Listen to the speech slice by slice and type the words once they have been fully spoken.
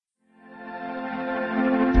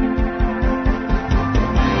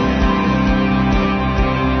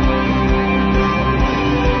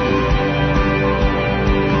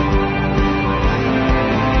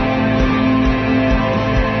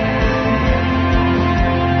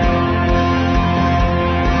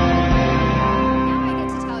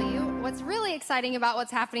exciting about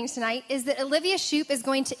what's happening tonight is that Olivia Shoup is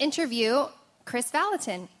going to interview Chris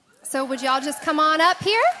Valentin. So would y'all just come on up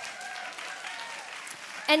here?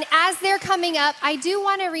 And as they're coming up, I do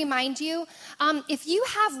want to remind you, if you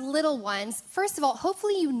have little ones, first of all,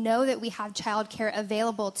 hopefully you know that we have childcare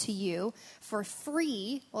available to you for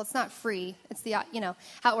free. Well, it's not free. It's the,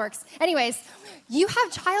 how it works. Anyways, you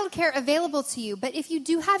have childcare available to you. But if you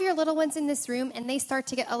do have your little ones in this room and they start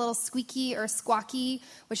to get a little squeaky or squawky,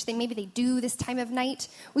 which maybe they do this time of night,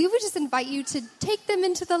 we would just invite you to take them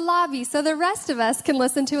into the lobby so the rest of us can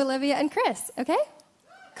listen to Olivia and Chris. Okay?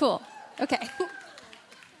 Cool. Okay.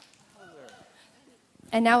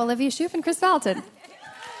 And now Olivia Shoup and Chris Valentin.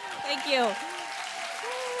 Thank you.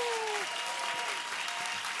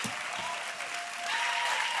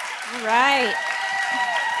 All right.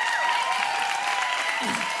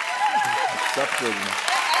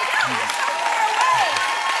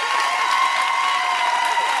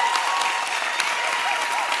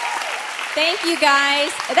 Thank you,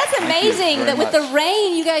 guys. That's amazing that with the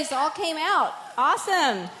rain, you guys all came out.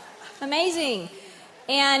 Awesome. Amazing.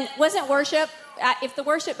 And wasn't worship... if the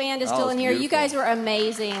worship band is still in here, beautiful. You guys were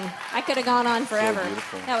amazing. I could have gone on forever.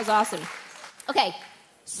 So that was awesome. Okay,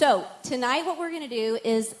 so tonight what we're going to do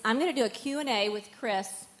is I'm going to do a Q&A with Chris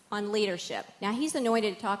on leadership. Now, he's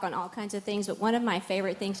anointed to talk on all kinds of things, but one of my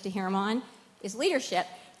favorite things to hear him on is leadership,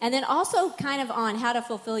 and then also kind of on how to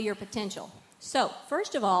fulfill your potential. So,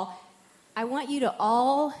 first of all, I want you to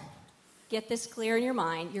all get this clear in your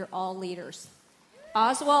mind. You're all leaders.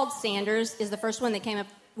 Oswald Sanders is the first one that came up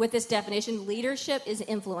with this definition. Leadership is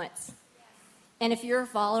influence. And if you're a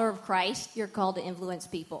follower of Christ, you're called to influence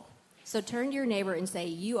people. So turn to your neighbor and say,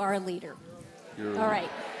 you are a leader. All right.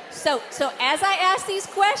 So as I ask these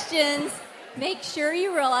questions, make sure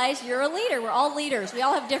you realize you're a leader. We're all leaders. We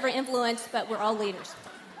all have different influence, but we're all leaders.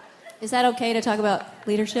 Is that okay to talk about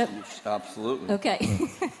leadership? Absolutely. Okay.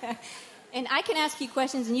 And I can ask you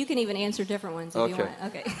questions, and you can even answer different ones if you want.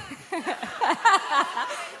 Okay.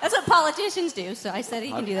 That's what politicians do, so I said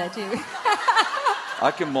he can do that too.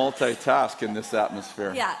 I can multitask in this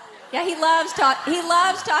atmosphere. Yeah, he loves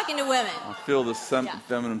talking to women. I feel the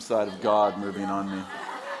feminine side of God moving on me.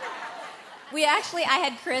 I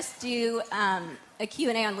had Chris do a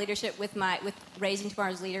Q&A on leadership with Raising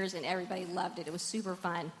Tomorrow's Leaders, and everybody loved it. It was super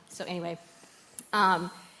fun. So anyway...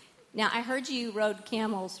 now, I heard you rode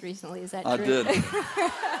camels recently. Is that true? I did.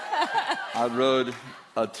 I rode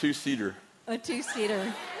a two-seater. A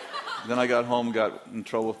two-seater. Then I got home, got in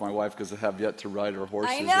trouble with my wife because I have yet to ride our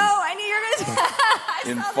horses. I know. I knew you were going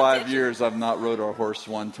to. In 5 years, I've not rode our horse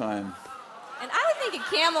one time. And I would think a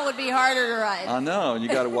camel would be harder to ride. I know, and you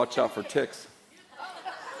got to watch out for ticks.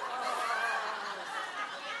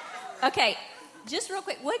 Okay, just real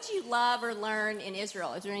quick, what did you love or learn in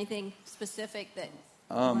Israel? Is there anything specific that...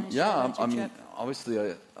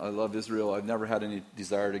 obviously I love Israel. I've never had any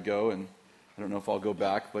desire to go, and I don't know if I'll go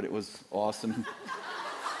back, but it was awesome.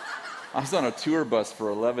 I was on a tour bus for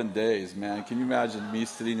 11 days, man. Can you imagine me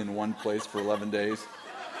sitting in one place for 11 days?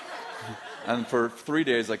 And for 3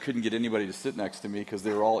 days, I couldn't get anybody to sit next to me because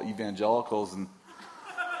they were all evangelicals, and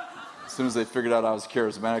as soon as they figured out I was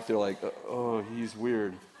charismatic, they're like, oh, he's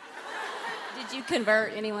weird. Did you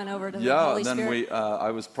convert anyone over to the Holy Spirit? Yeah, then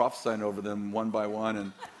I was prophesying over them one by one,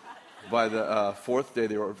 and by the fourth day,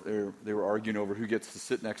 they were arguing over who gets to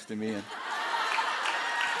sit next to me.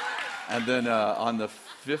 And then on the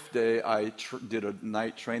fifth day, I did a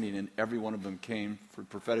night training, and every one of them came for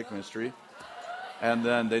prophetic ministry. And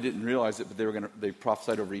then they didn't realize it, but they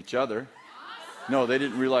prophesied over each other. No, they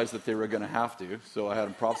didn't realize that they were going to have to, so I had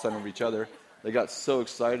them prophesying over each other. They got so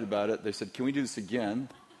excited about it, they said, can we do this again?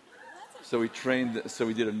 So we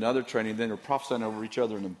did another training. Then they were prophesying over each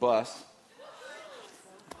other in the bus.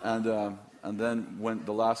 And then when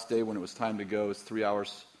the last day, when it was time to go, it was 3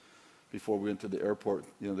 hours before we went to the airport.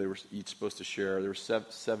 They were each supposed to share. There were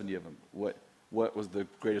 70 of them. What was the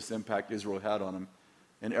greatest impact Israel had on them?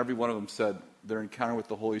 And every one of them said their encounter with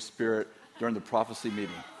the Holy Spirit during the prophecy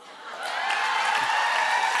meeting.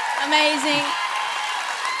 Amazing.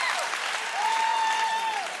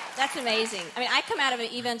 That's amazing. I mean, I come out of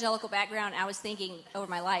an evangelical background. I was thinking over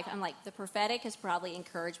my life, I'm like, the prophetic has probably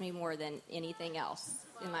encouraged me more than anything else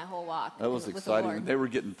in my whole walk. That was exciting. They were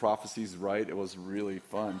getting prophecies right. It was really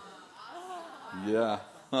fun. Yeah.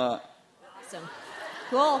 Awesome.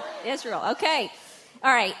 Cool. Israel. Okay.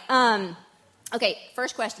 All right. Okay,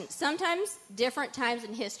 first question. Sometimes different times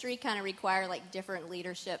in history kind of require like different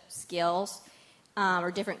leadership skills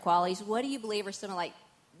or different qualities. What do you believe are some of like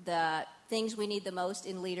the things we need the most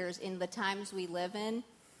in leaders in the times we live in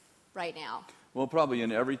right now? Well, probably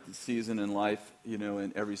in every season in life,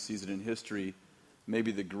 in every season in history,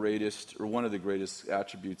 maybe the greatest, or one of the greatest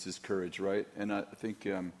attributes is courage, right? And I think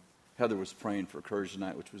Heather was praying for courage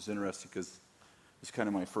tonight, which was interesting because it's kind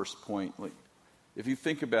of my first point. Like, if you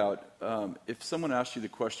think about, if someone asked you the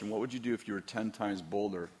question, what would you do if you were 10 times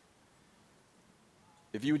bolder?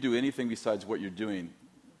 If you would do anything besides what you're doing,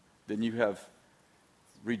 then you have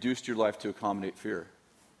reduced your life to accommodate fear.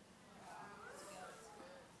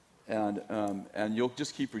 And you'll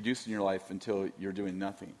just keep reducing your life until you're doing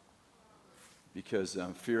nothing. Because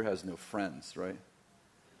fear has no friends, right?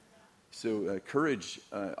 So courage,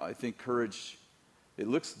 I think courage, it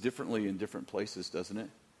looks differently in different places, doesn't it?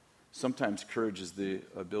 Sometimes courage is the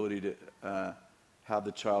ability to have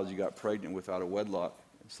the child you got pregnant with out of wedlock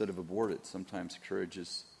instead of abort it. Sometimes courage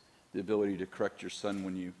is the ability to correct your son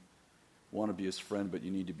when you want to be his friend, but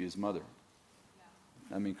you need to be his mother.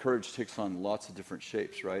 I mean, courage takes on lots of different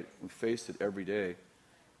shapes, right? We face it every day.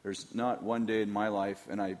 There's not one day in my life,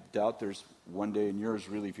 and I doubt there's one day in yours,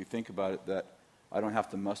 really, if you think about it, that I don't have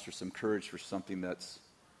to muster some courage for something that's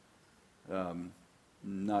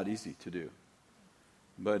not easy to do.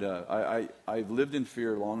 But I've lived in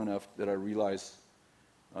fear long enough that I realized,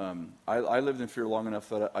 I lived in fear long enough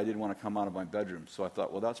that I didn't want to come out of my bedroom. So I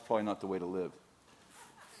thought, well, that's probably not the way to live.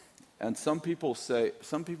 And some people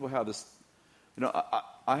have this,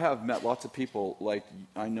 I have met lots of people like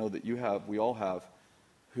I know that you have, we all have,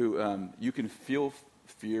 who you can feel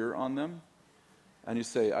fear on them. And you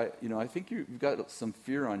say, I think you've got some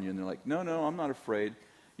fear on you. And they're like, no, I'm not afraid.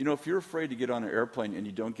 If you're afraid to get on an airplane and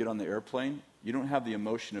you don't get on the airplane, you don't have the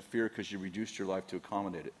emotion of fear because you reduced your life to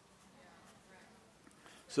accommodate it.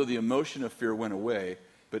 So the emotion of fear went away,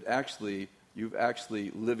 but actually, you've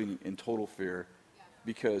actually living in total fear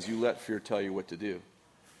because you let fear tell you what to do.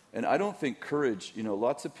 And I don't think courage,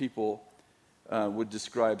 lots of people would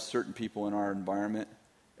describe certain people in our environment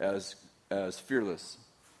as fearless.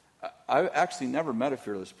 I've actually never met a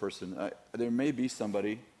fearless person. There may be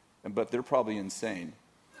somebody, but they're probably insane.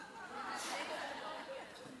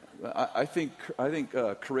 I think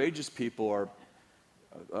courageous people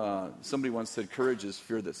are, somebody once said, courage is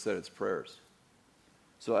fear that said its prayers.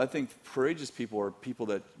 So I think courageous people are people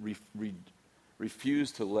that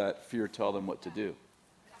refuse to let fear tell them what to do.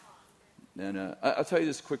 And I'll tell you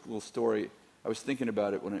this quick little story. I was thinking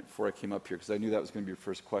about it before I came up here because I knew that was going to be your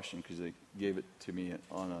first question because they gave it to me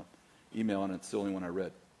on an email and it's the only one I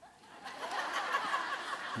read.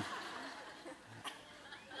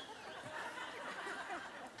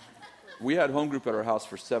 We had home group at our house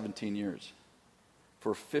for 17 years.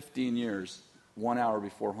 For 15 years, 1 hour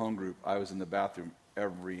before home group, I was in the bathroom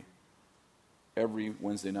every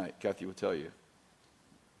Wednesday night, Kathy will tell you,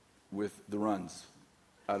 with the runs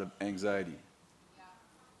out of anxiety.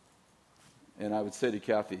 And I would say to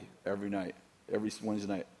Kathy every night, every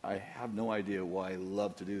Wednesday night, I have no idea why I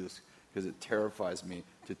love to do this because it terrifies me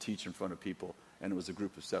to teach in front of people. And it was a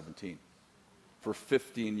group of 17. For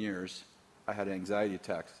 15 years, I had anxiety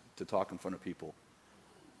attacks to talk in front of people,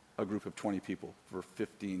 a group of 20 people, for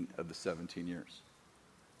 15 of the 17 years.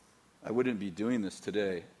 I wouldn't be doing this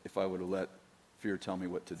today if I would have let fear tell me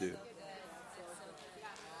what to do.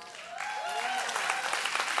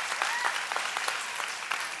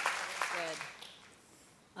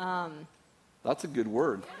 That's a good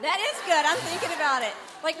word. That is good. I'm thinking about it.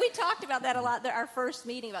 Like, we talked about that a lot, our first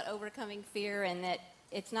meeting about overcoming fear, and that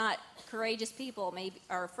it's not courageous people maybe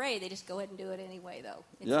are afraid. They just go ahead and do it anyway, though.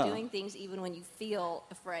 It's doing things even when you feel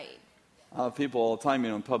afraid. People all the time,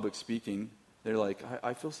 in public speaking, they're like,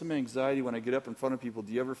 I feel some anxiety when I get up in front of people.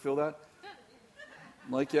 Do you ever feel that?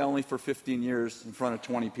 I'm like, yeah, only for 15 years in front of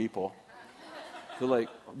 20 people. They're like,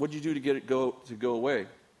 what'd you do to get it go away?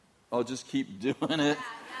 I'll just keep doing it.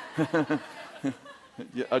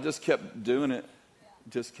 Yeah, I just kept doing it.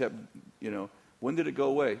 Just kept, when did it go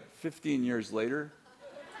away? 15 years later.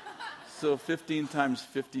 So 15 times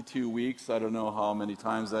 52 weeks, I don't know how many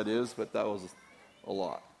times that is, but that was a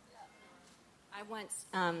lot. I once,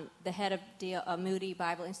 the head of Moody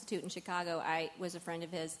Bible Institute in Chicago, I was a friend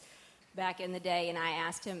of his back in the day, and I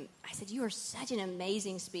asked him, I said, you are such an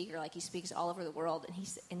amazing speaker, like he speaks all over the world,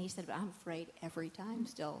 and he said, but I'm afraid every time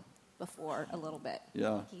still before a little bit.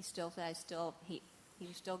 Yeah. He still says, he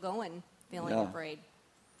was still going, feeling afraid.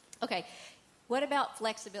 Okay. What about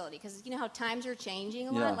flexibility? Because you know how times are changing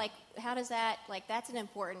a lot? Yeah. Like, how does that, that's an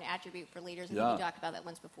important attribute for leaders. And you talked about that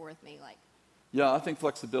once before with me. Yeah, I think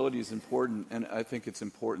flexibility is important, and I think it's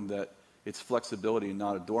important that it's flexibility and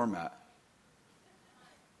not a doormat.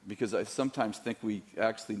 Because I sometimes think we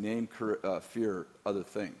actually name fear other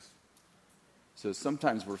things. So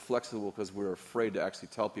sometimes we're flexible because we're afraid to actually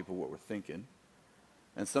tell people what we're thinking.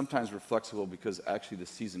 And sometimes we're flexible because actually the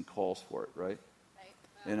season calls for it, right?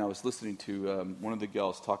 and I was listening to one of the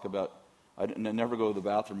gals talk about, I never go to the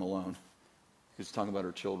bathroom alone. She was talking about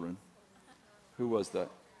her children. Who was that?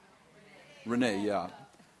 Renee, yeah.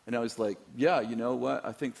 And I was like, yeah, you know what?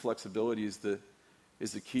 I think flexibility is the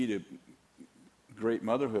key to great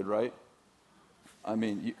motherhood, right? I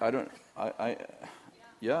mean, I'm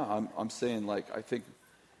saying, like, I think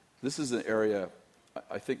this is an area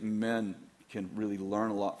I think men can really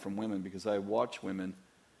learn a lot from women, because I watch women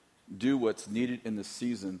do what's needed in the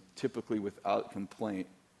season, typically without complaint.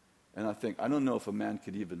 And I think, I don't know if a man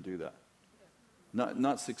could even do that.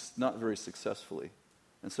 Not very successfully.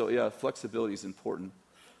 And so, yeah, flexibility is important.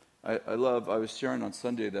 I was sharing on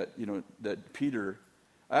Sunday that, that Peter,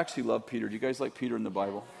 I actually love Peter. Do you guys like Peter in the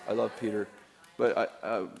Bible? I love Peter. But,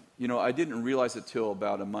 I didn't realize it till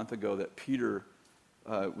about a month ago that Peter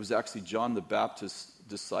was actually John the Baptist's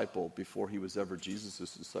disciple before he was ever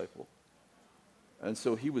Jesus' disciple. And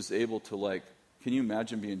so he was able to, can you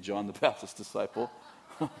imagine being John the Baptist's disciple?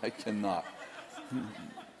 I cannot.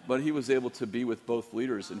 But he was able to be with both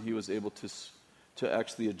leaders, and he was able to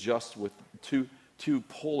actually adjust with two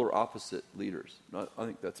polar opposite leaders. I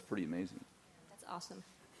think that's pretty amazing. That's awesome.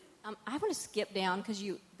 I want to skip down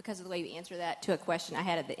because of the way you answer that to a question I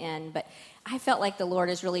had at the end. But I felt like the Lord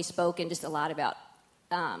has really spoken just a lot about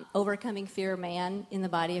overcoming fear of man in the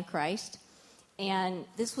body of Christ. And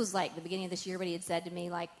this was like the beginning of this year, but he had said to me,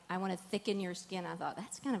 I want to thicken your skin. I thought,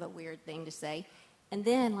 that's kind of a weird thing to say. And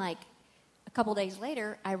then, a couple days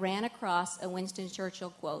later, I ran across a Winston Churchill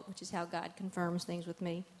quote, which is how God confirms things with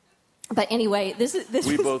me. But anyway,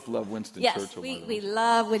 we both love Winston Churchill. Yes, we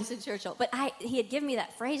love Winston Churchill. But he had given me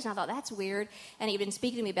that phrase, and I thought, that's weird. And he'd been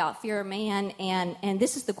speaking to me about fear of man. And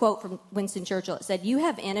this is the quote from Winston Churchill. It said, "You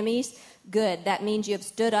have enemies? Good. That means you have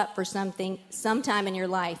stood up for something sometime in your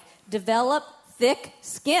life. Develop thick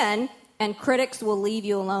skin, and critics will leave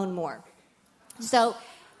you alone more." So,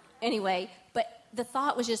 anyway, but the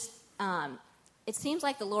thought was just, it seems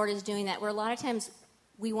like the Lord is doing that, where a lot of times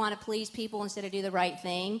we want to please people instead of do the right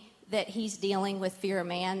thing, that he's dealing with fear of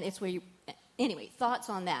man. It's where anyway, thoughts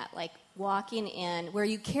on that, walking in where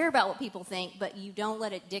you care about what people think, but you don't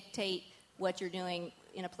let it dictate what you're doing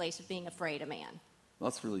in a place of being afraid of man.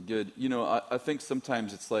 That's really good. I think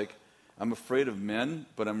sometimes it's like, I'm afraid of men,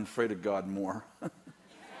 but I'm afraid of God more.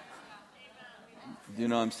 You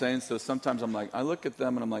know what I'm saying? So sometimes I'm like, I look at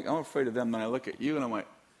them and I'm like, I'm afraid of them. And I look at you and I'm like,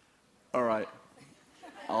 all right,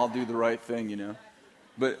 I'll do the right thing,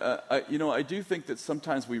 But, I do think that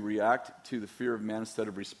sometimes we react to the fear of man instead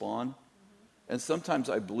of respond. And sometimes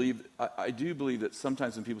I do believe that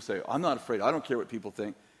sometimes when people say, I'm not afraid, I don't care what people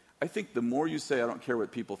think, I think the more you say, I don't care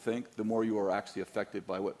what people think, the more you are actually affected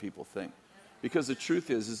by what people think. Because the truth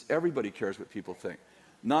is everybody cares what people think.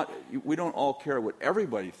 We don't all care what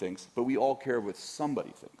everybody thinks, but we all care what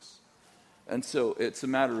somebody thinks. And so it's a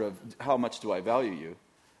matter of how much do I value you.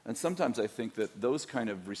 And sometimes I think that those kind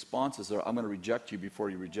of responses are, I'm going to reject you before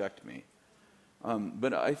you reject me.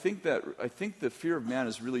 But I think the fear of man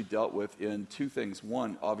is really dealt with in two things.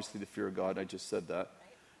 One, obviously the fear of God, I just said that.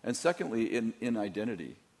 And secondly, in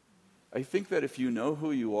identity. I think that if you know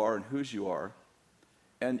who you are and whose you are,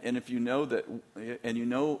 and if you know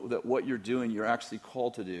that what you're doing, you're actually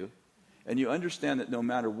called to do, and you understand that no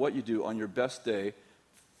matter what you do on your best day,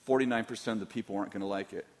 49% of the people aren't going to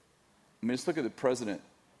like it. I mean, just look at the president.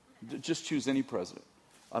 Just choose any president.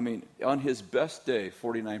 I mean, on his best day,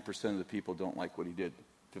 49% of the people don't like what he did.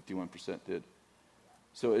 51% did.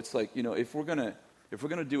 So it's like, if we're gonna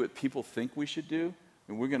do what people think we should do,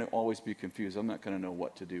 then we're gonna always be confused. I'm not gonna know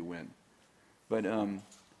what to do when. But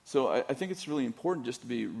so I think it's really important just to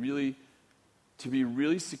be really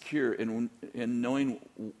secure in knowing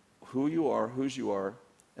who you are, whose you are,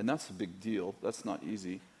 and that's a big deal. That's not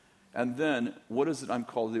easy. And then, what is it I'm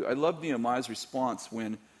called to do? I love Nehemiah's response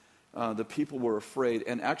when the people were afraid,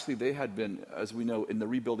 and actually they had been, as we know, in the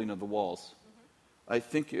rebuilding of the walls. Mm-hmm. I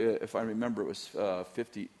think, if I remember, it was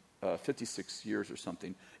 56 years or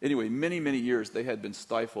something. Anyway, many, many years they had been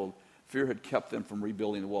stifled. Fear had kept them from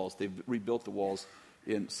rebuilding the walls. They rebuilt the walls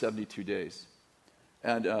in 72 days.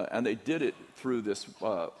 And they did it through this,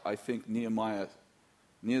 I think, Nehemiah's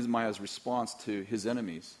response to his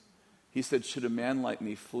enemies. He said, should a man like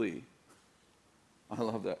me flee? I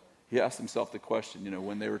love that. He asked himself the question,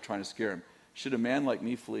 when they were trying to scare him, should a man like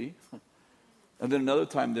me flee? And then another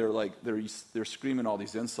time they're screaming all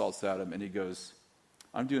these insults at him, and he goes,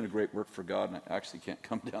 I'm doing a great work for God, and I actually can't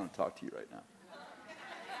come down and talk to you right now.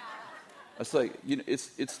 It's like,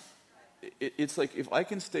 it's like if I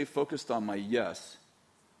can stay focused on my yes,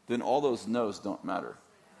 then all those no's don't matter.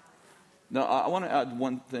 Now, I want to add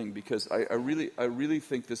one thing, because I really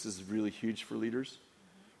think this is really huge for leaders.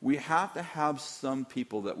 we have to have some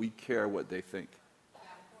people that we care what they think.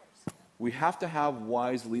 We have to have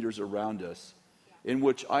wise leaders around us in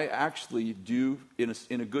which I actually do,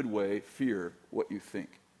 in a good way, fear what you think.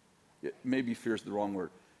 Maybe fear is the wrong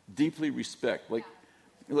word. Deeply respect. Like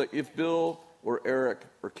if Bill or Eric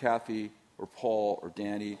or Kathy or Paul or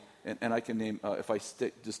Danny, and I can name, if I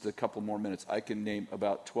stick just a couple more minutes, I can name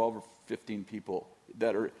about 12 or 15 people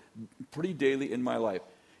that are pretty daily in my life.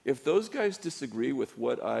 If those guys disagree with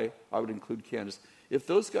what I would include Candace, if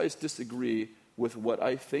those guys disagree with what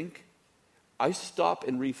I think, I stop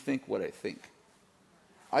and rethink what I think.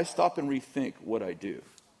 I stop and rethink what I do.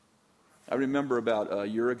 I remember about a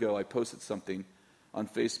year ago, I posted something on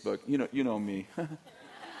Facebook. You know me.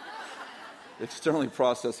 Externally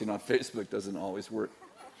processing on Facebook doesn't always work.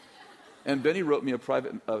 And Benny wrote me a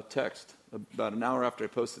private text about an hour after I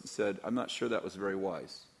posted and said, "I'm not sure that was very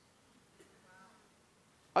wise."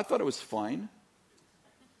 I thought it was fine,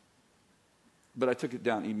 but I took it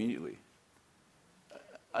down immediately.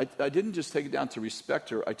 I didn't just take it down to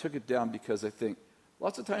respect her. I took it down because I think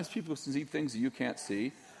lots of times people see things that you can't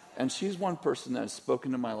see. And she's one person that has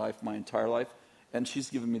spoken to my life my entire life. And she's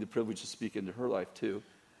given me the privilege to speak into her life too.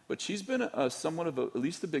 But she's been somewhat of at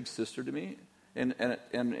least a big sister to me. And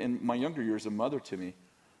in my younger years, a mother to me.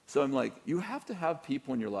 So I'm like, you have to have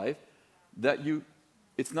people in your life that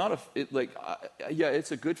it's not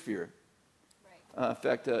it's a good fear. Right. In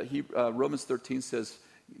fact, Romans 13 says,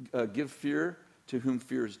 give fear to whom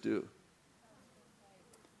fear is due.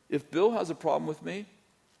 If Bill has a problem with me,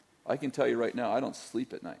 I can tell you right now, I don't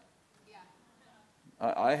sleep at night.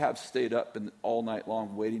 Yeah. I have stayed up all night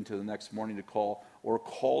long waiting till the next morning to call, or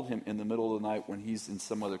called him in the middle of the night when he's in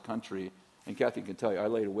some other country. And Kathy can tell you, I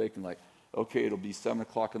laid awake and okay, it'll be 7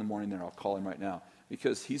 o'clock in the morning, then I'll call him right now.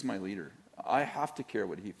 Because he's my leader. I have to care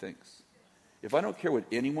what he thinks. If I don't care what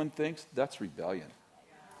anyone thinks, that's rebellion.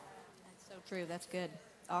 That's so true. That's good.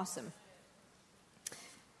 Awesome.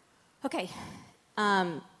 Okay.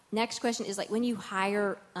 Next question is when you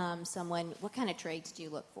hire someone, what kind of traits do you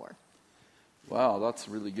look for? Wow, that's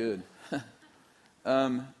really good.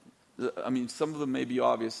 Some of them may be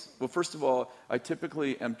obvious. Well, first of all, I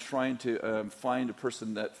typically am trying to find a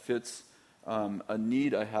person that fits a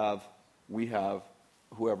need I have, we have,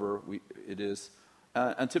 whoever it is.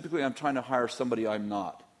 And typically I'm trying to hire somebody I'm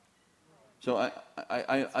not. So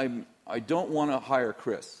I don't want to hire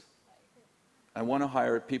Chris. I want to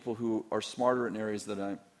hire people who are smarter in areas that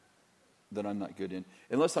I'm not good in.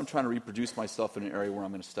 Unless I'm trying to reproduce myself in an area where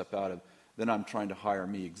I'm going to step out of, then I'm trying to hire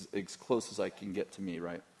me as close as I can get to me,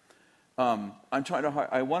 right? I'm trying to hire,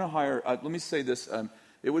 I want to hire, let me say this,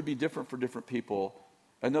 it would be different for different people.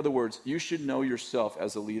 In other words, you should know yourself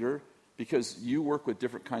as a leader because you work with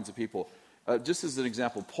different kinds of people. Just as an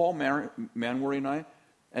example, Paul Manwaring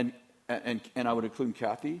and I, and I would include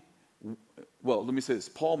Kathy. Well, let me say this.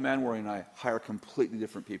 Paul Manwaring and I hire completely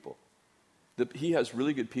different people. He has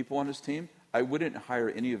really good people on his team. I wouldn't hire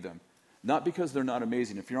any of them. Not because they're not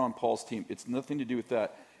amazing. If you're on Paul's team, it's nothing to do with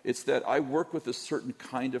that. It's that I work with a certain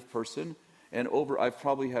kind of person, and I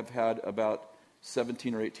probably have had about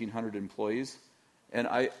 1,700 or 1,800 employees, and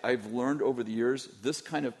I've learned over the years, this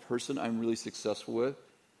kind of person I'm really successful with,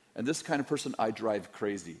 and this kind of person I drive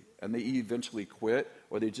crazy, and they eventually quit,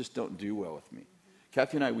 or they just don't do well with me.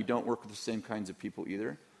 Kathy and I, we don't work with the same kinds of people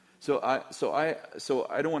either. So I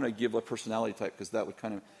don't want to give a personality type because that would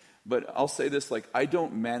but I'll say this, I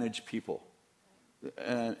don't manage people.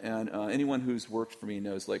 And anyone who's worked for me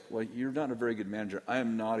knows, well, you're not a very good manager. I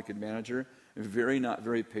am not a good manager. I'm not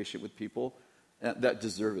very patient with people that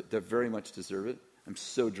deserve it, that very much deserve it. I'm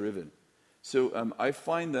so driven. So I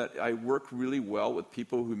find that I work really well with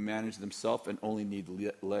people who manage themselves and only need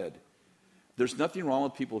led. There's nothing wrong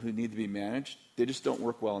with people who need to be managed. They just don't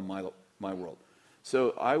work well in my world.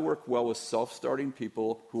 So I work well with self-starting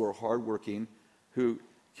people who are hardworking, who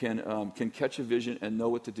can catch a vision and know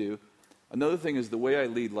what to do. Another thing is the way I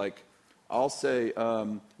lead. I'll say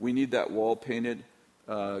we need that wall painted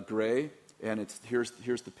gray, and here's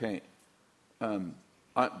the paint.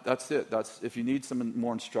 That's it. If you need some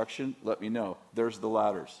more instruction, let me know. There's the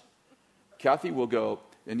ladders. Kathy will go,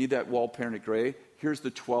 I need that wall painted gray. Here's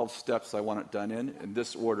the 12 steps I want it done in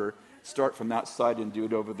this order. Start from that side and do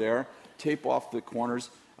it over there. Tape off the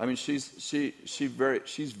corners. She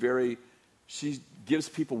gives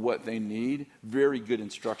people what they need. Very good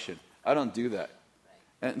instruction. I don't do that.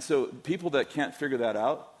 And so people that can't figure that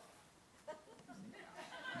out,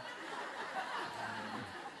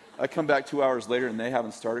 I come back 2 hours later and they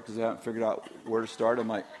haven't started because they haven't figured out where to start. I'm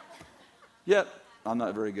like, yep, I'm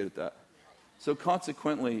not very good at that. So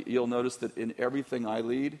consequently, you'll notice that in everything I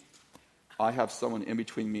lead, I have someone in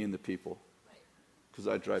between me and the people.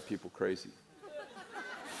 because I drive people crazy.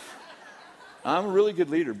 I'm a really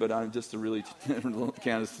good leader, but I'm just a really,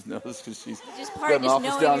 Candace knows because she's just got an office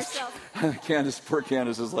knowing down. yourself. Poor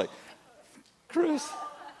Candace is like, Chris.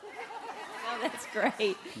 Oh, that's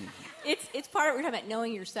great. It's part of what we're talking about,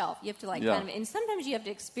 knowing yourself. You have to and sometimes you have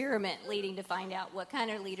to experiment leading to find out what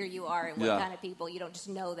kind of leader you are and what kind of people. You don't just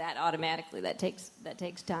know that automatically. That takes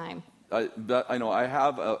time. I know. I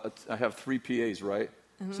have 3 PAs, right?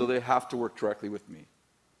 Mm-hmm. So they have to work directly with me.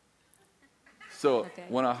 So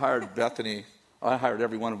when I hired Bethany, I hired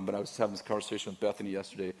every one of them, but I was having this conversation with Bethany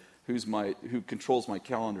yesterday, who controls my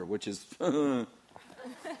calendar, which is, which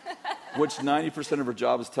 90% of her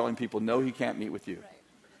job is telling people, no, he can't meet with you. Right.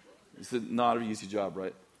 It's not an easy job,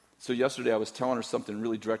 right? So yesterday I was telling her something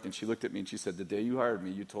really direct, and she looked at me and she said, the day you hired me,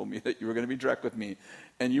 you told me that you were going to be direct with me,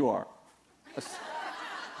 and you are.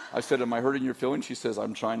 I said, am I hurting your feelings? She says,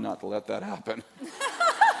 I'm trying not to let that happen.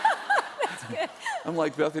 That's good. I'm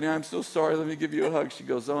like, Bethany, I'm so sorry. Let me give you a hug. She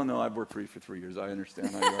goes, oh, no, I've worked for you for 3 years. I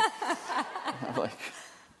understand. I'm like,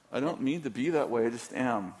 I don't mean to be that way. I just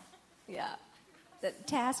am. Yeah. The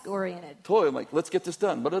task-oriented. Totally. I'm like, let's get this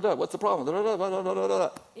done. What's the problem?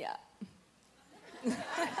 Yeah.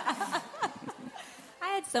 I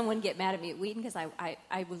had someone get mad at me at Wheaton because I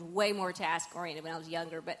was way more task-oriented when I was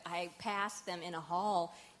younger, but I passed them in a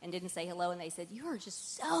hall and didn't say hello, and they said, you are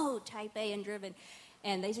just so type A and driven.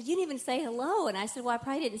 And they said, you didn't even say hello. And I said, well, I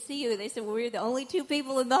probably didn't see you. They said, well, we're the only 2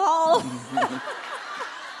 people in the hall.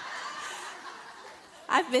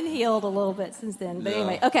 I've been healed a little bit since then. But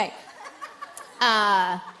anyway, okay.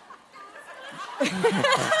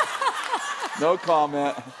 No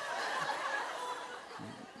comment.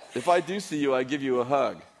 If I do see you, I give you a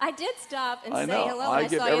hug. I did stop and say hello. I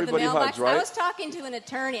give saw you at the everybody mailbox. hugs, right? I was talking to an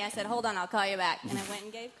attorney. I said, hold on, I'll call you back. And I went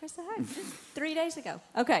and gave Chris a hug 3 days ago.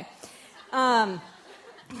 Okay.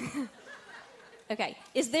 Okay.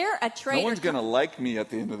 Is there a trait? No one's going to like me at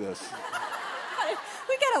the end of this.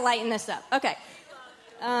 We got to lighten this up. Okay.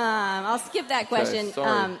 I'll skip that question. Okay,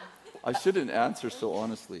 sorry. I shouldn't answer so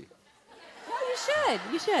honestly. No,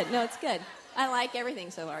 you should. No, it's good. I like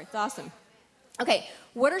everything so far. It's awesome. Okay.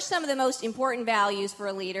 What are some of the most important values for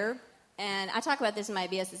a leader? And I talk about this in my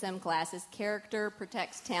BSSM classes. Character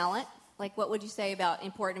protects talent. Like, what would you say about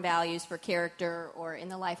important values for character or in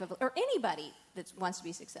the life of, or anybody that wants to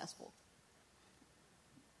be successful?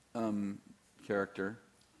 Character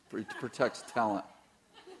protects talent.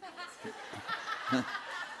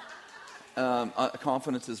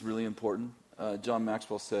 Confidence is really important. John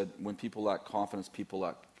Maxwell said, when people lack confidence,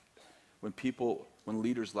 when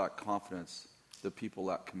leaders lack confidence, the people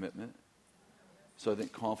lack commitment. So I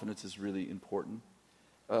think confidence is really important.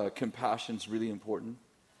 Compassion is really important.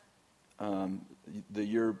 Everybody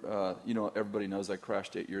knows I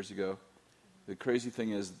crashed 8 years ago. The crazy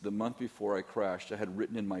thing is, the month before I crashed, I had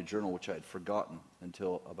written in my journal, which I had forgotten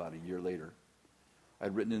until about a year later. I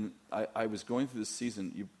was going through this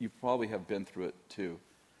season, you probably have been through it too,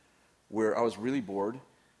 where I was really bored,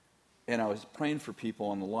 and I was praying for people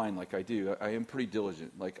on the line like I do. I am pretty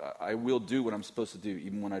diligent. Like, I will do what I'm supposed to do,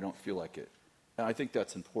 even when I don't feel like it. And I think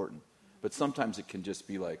that's important. But sometimes it can just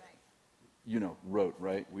be like, rote,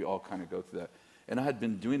 right? We all kind of go through that. And I had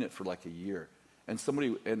been doing it for like a year. And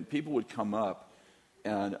people would come up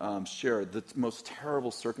and share the most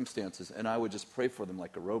terrible circumstances, and I would just pray for them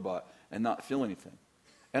like a robot and not feel anything.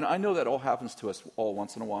 And I know that all happens to us all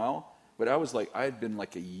once in a while, but I had been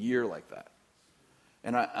like a year like that.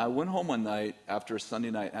 And I went home one night after a Sunday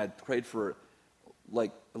night, and I had prayed for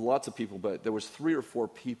like lots of people, but there was 3 or 4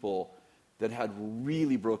 people that had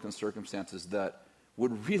really broken circumstances that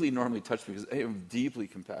would really normally touch me, because I am a deeply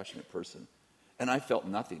compassionate person. And I felt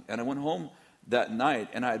nothing. And I went home that night,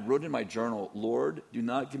 and I had wrote in my journal, Lord, do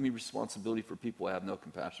not give me responsibility for people I have no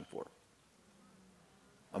compassion for.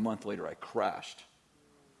 A month later, I crashed.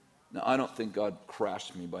 Now, I don't think God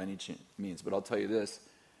crashed me by any means, but I'll tell you this.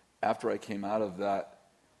 After I came out of that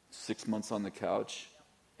 6 months on the couch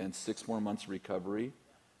and 6 more months of recovery,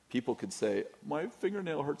 people could say, my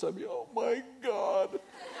fingernail hurts. I'd be, oh my God.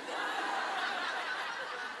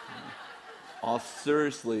 Oh,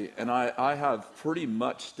 seriously, and I have pretty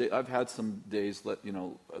much, I've had some days,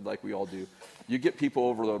 like we all do. You get people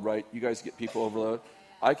overload, right? You guys get people overload?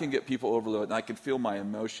 I can get people overload, and I can feel my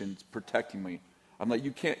emotions protecting me. I'm like,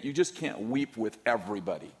 you just can't weep with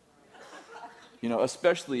everybody.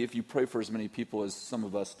 Especially if you pray for as many people as some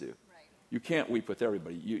of us do. You can't weep with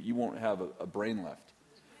everybody. You won't have a brain left.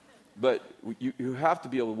 But you have to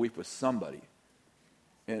be able to weep with somebody.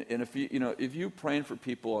 And if you're praying for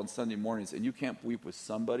people on Sunday mornings and you can't weep with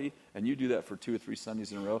somebody, and you do that for 2 or 3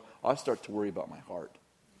 Sundays in a row, I start to worry about my heart.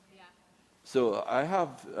 Yeah. So I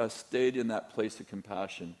have stayed in that place of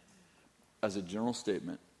compassion as a general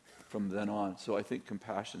statement from then on. So I think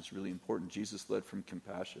compassion is really important. Jesus led from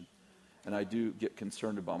compassion. And I do get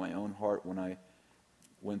concerned about my own heart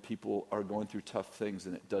when people are going through tough things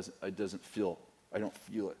and I don't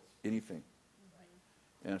feel it, anything.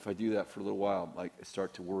 And if I do that for a little while, like I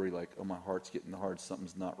start to worry, like, oh, my heart's getting hard,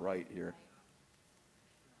 something's not right here.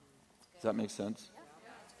 Does that make sense?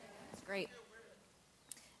 That's great.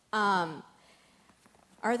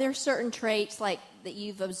 Are there certain traits like that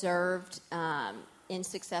you've observed in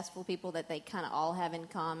successful people that they kind of all have in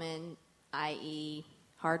common, i.e.,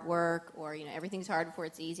 hard work, or everything's hard before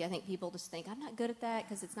it's easy? I think people just think I'm not good at that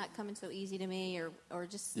because it's not coming so easy to me, or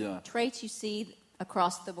just traits you see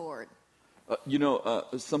across the board.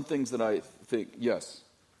 Some things that I think, yes.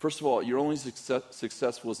 First of all, you're only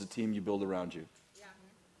successful as a team you build around you.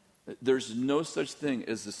 Yeah. There's no such thing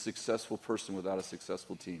as a successful person without a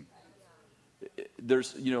successful team.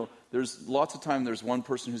 There's lots of time there's one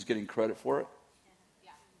person who's getting credit for it.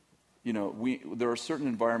 There are certain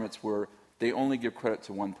environments where they only give credit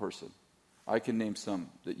to one person. I can name some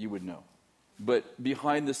that you would know. But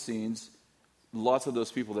behind the scenes, lots of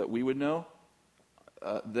those people that we would know,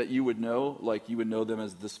 that you would know, like you would know them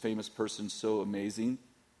as this famous person, so amazing.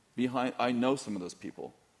 I know some of those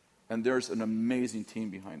people. And there's an amazing team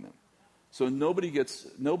behind them. So nobody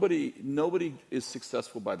is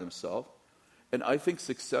successful by themselves. And I think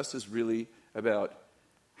success is really about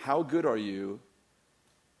how good are you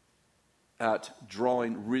at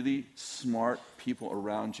drawing really smart people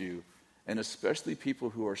around you, and especially people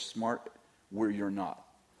who are smart where you're not,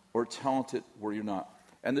 or talented where you're not.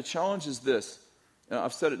 And the challenge is this, and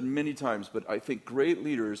I've said it many times, but I think great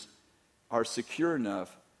leaders are secure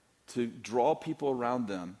enough to draw people around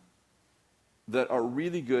them that are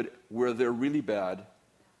really good where they're really bad,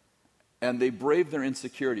 and they brave their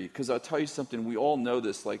insecurity. Because I'll tell you something, we all know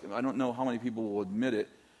this, like I don't know how many people will admit it,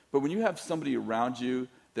 but when you have somebody around you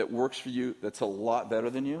that works for you that's a lot better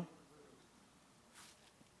than you,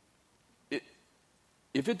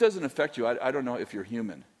 if it doesn't affect you, I don't know if you're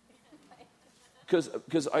human.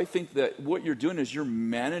 Because I think that what you're doing is you're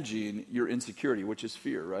managing your insecurity, which is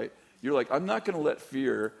fear, right? You're like, I'm not going to let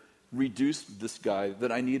fear reduce this guy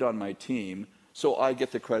that I need on my team so I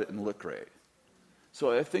get the credit and look great.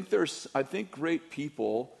 So I think great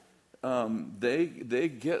people, they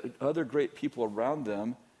get other great people around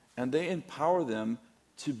them, and they empower them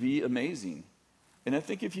to be amazing. And I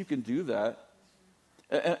think if you can do that,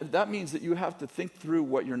 that means that you have to think through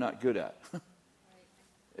what you're not good at.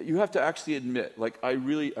 You have to actually admit, like, I'm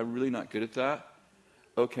really not good at that.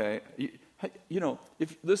 Okay,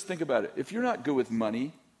 let's think about it. If you're not good with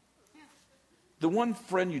money, the one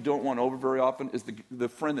friend you don't want over very often is the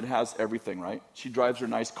friend that has everything, right? She drives her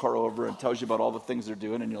nice car over and tells you about all the things they're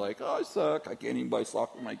doing, and you're like, oh, I suck. I can't even buy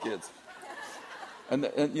soccer for my kids. And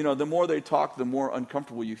the more they talk, the more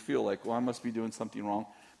uncomfortable you feel, like, well, I must be doing something wrong.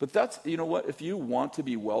 But that's, you know what, if you want to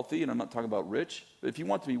be wealthy, and I'm not talking about rich, but if you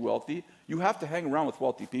want to be wealthy, you have to hang around with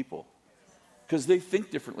wealthy people because they think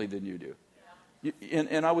differently than you do.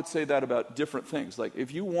 And I would say that about different things. Like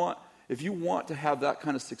if you want to have that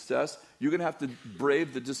kind of success, you're going to have to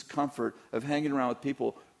brave the discomfort of hanging around with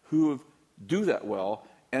people who do that well,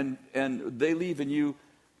 and they leave and you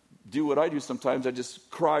do what I do sometimes. I just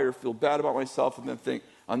cry or feel bad about myself and then think,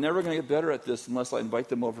 I'm never going to get better at this unless I invite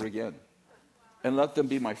them over again and let them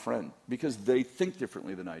be my friend because they think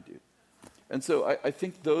differently than I do. And so I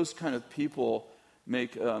think those kind of people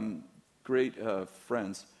make great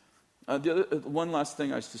friends. One last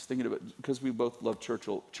thing I was just thinking about, because we both love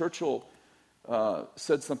Churchill. Churchill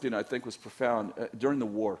said something I think was profound during the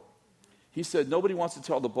war. He said, nobody wants to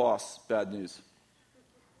tell the boss bad news.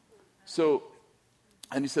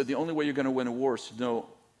 And he said, the only way you're going to win a war is to know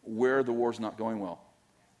where the war's not going well.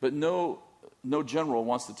 But no general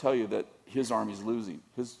wants to tell you that his army's losing.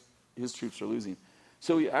 His troops are losing.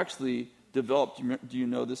 So he actually developed, do you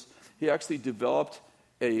know this? He actually developed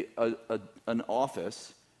an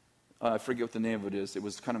office. I forget what the name of it is. It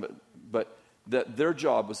was kind of but that their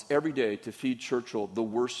job was every day to feed Churchill the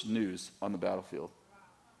worst news on the battlefield.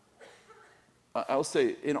 I'll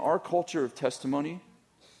say, in our culture of testimony,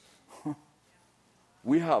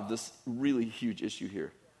 we have this really huge issue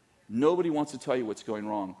here. Nobody wants to tell you what's going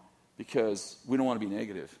wrong because we don't want to be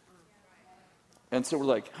negative. And so we're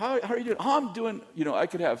like, how are you doing? Oh, I'm doing, I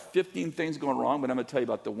could have 15 things going wrong, but I'm going to tell you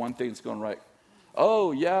about the one thing that's going right.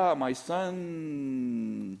 Oh, yeah, my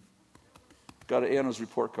son got an A on his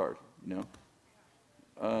report card,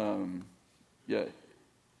 Yeah,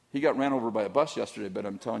 he got ran over by a bus yesterday, but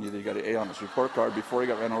I'm telling you that he got an A on his report card before he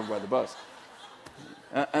got ran over by the bus.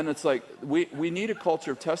 And it's like, we need a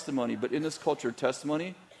culture of testimony, but in this culture of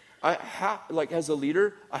testimony, as a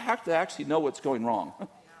leader, I have to actually know what's going wrong.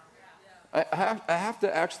 I have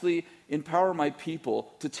to actually empower my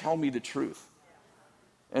people to tell me the truth.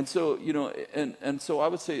 And so, and so I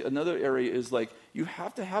would say another area is like, you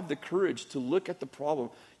have to have the courage to look at the problem.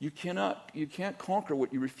 You can't conquer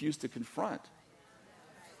what you refuse to confront.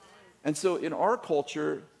 And so in our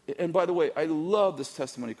culture, and by the way, I love this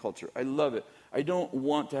testimony culture. I love it. I don't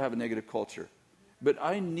want to have a negative culture. But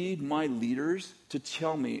I need my leaders to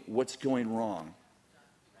tell me what's going wrong.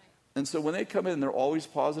 And so when they come in, they're always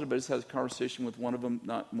positive. I just had a conversation with one of them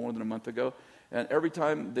not more than a month ago. And every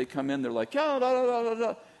time they come in, they're like, yeah, da, da, da, da,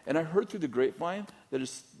 da. And I heard through the grapevine that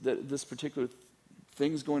this particular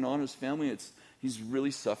thing's going on in his family. He's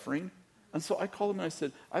really suffering. And so I called him and I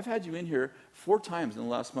said, I've had you in here 4 times in the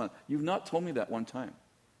last month. You've not told me that one time.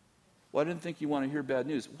 Well, I didn't think you want to hear bad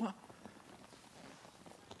news. Well,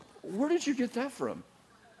 where did you get that from?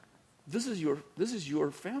 This is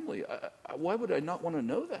your family. Why would I not want to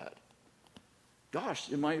know that?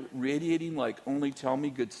 Gosh, am I radiating like only tell me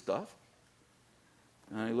good stuff?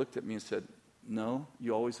 And he looked at me and said, no,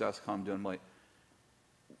 you always ask how I'm doing. I'm like,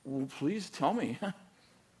 well, please tell me.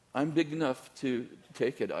 I'm big enough to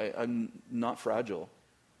take it. I'm not fragile.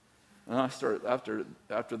 And I started,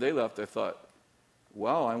 after they left, I thought,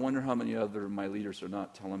 wow, I wonder how many other of my leaders are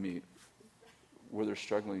not telling me where they're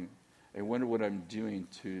struggling. I wonder what I'm doing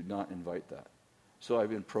to not invite that. So I've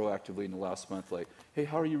been proactively in the last month like, hey,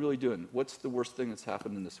 how are you really doing? What's the worst thing that's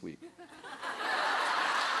happened in this week?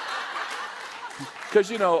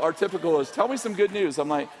 Because, our typical is, tell me some good news. I'm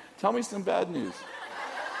like, tell me some bad news.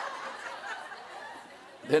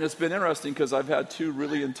 And it's been interesting because I've had 2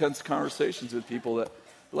 really intense conversations with people that are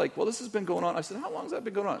like, well, this has been going on. I said, how long has that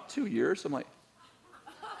been going on? 2 years? I'm like,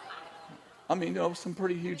 some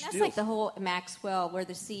pretty huge That's deals. like the whole Maxwell, where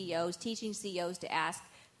the CEOs, teaching CEOs to ask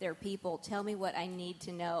their people, tell me what I need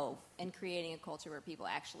to know, and creating a culture where people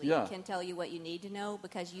actually can tell you what you need to know,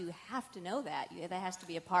 because you have to know that. That has to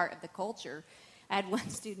be a part of the culture. I had one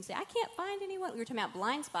student say, I can't find anyone. We were talking about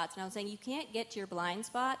blind spots, and I was saying you can't get to your blind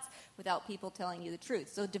spots without people telling you the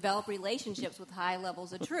truth. So develop relationships with high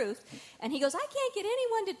levels of truth. And he goes, I can't get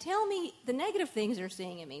anyone to tell me the negative things they're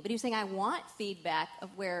seeing in me. But he was saying, I want feedback of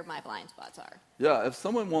where my blind spots are. Yeah, if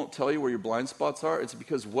someone won't tell you where your blind spots are, it's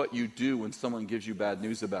because what you do when someone gives you bad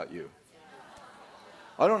news about you.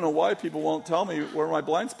 I don't know why people won't tell me where my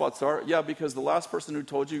blind spots are. Yeah, because the last person who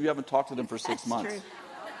told you haven't talked to them for 6 months. True.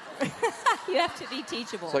 You have to be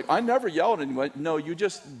teachable. It's like, I never yell at anyone. No, you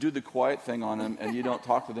just do the quiet thing on them and you don't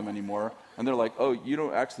talk to them anymore. And they're like, oh, you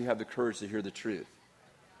don't actually have the courage to hear the truth.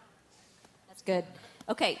 That's good.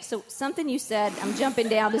 Okay, so something you said, I'm jumping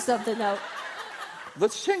down to something though.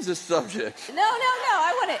 Let's change the subject. No,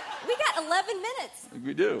 I want it. We got 11 minutes.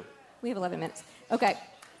 We do. We have 11 minutes. Okay.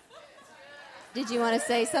 Did you want to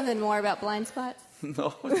say something more about blind spots?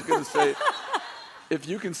 No, I was going to say, if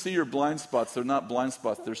you can see your blind spots, they're not blind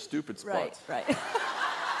spots, they're stupid spots. Right.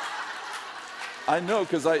 I know,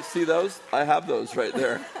 because I see those. I have those right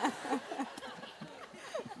there.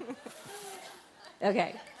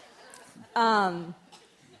 Okay.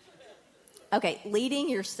 Okay, leading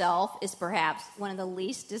yourself is perhaps one of the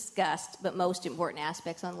least discussed but most important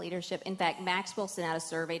aspects on leadership. In fact, Maxwell sent out a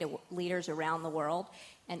survey to leaders around the world,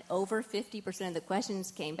 and over 50% of the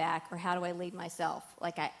questions came back, or how do I lead myself?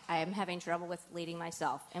 Like, I am having trouble with leading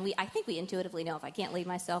myself. And I think we intuitively know if I can't lead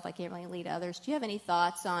myself, I can't really lead others. Do you have any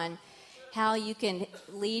thoughts on how you can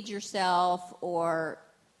lead yourself, or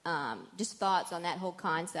just thoughts on that whole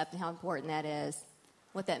concept and how important that is?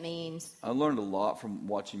 What that means? I learned a lot from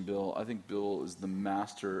watching Bill. I think Bill is the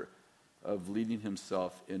master of leading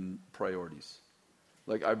himself in priorities.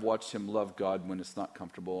 Like, I've watched him love God when it's not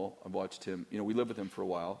comfortable. I've watched him, we lived with him for a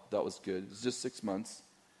while. That was good. It was just 6 months.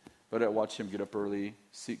 But I watched him get up early,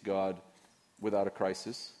 seek God without a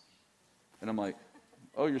crisis. And I'm like,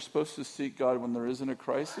 oh, you're supposed to seek God when there isn't a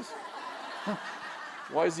crisis?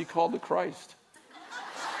 Why is he called the Christ?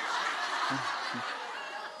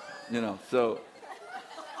 So...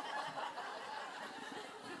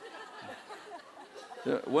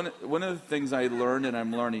 One of the things I learned, and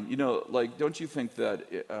I'm learning, don't you think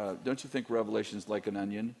Revelation is like an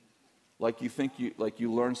onion? Like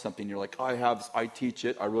you learn something, you're like, I teach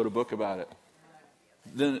it, I wrote a book about it.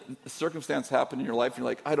 Then a circumstance happened in your life, and you're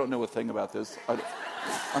like, I don't know a thing about this. I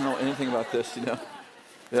don't know anything about this,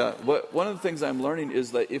 Yeah, but one of the things I'm learning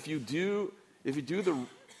is that if you do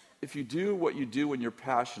what you do when you're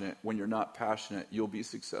passionate, when you're not passionate, you'll be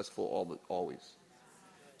successful always.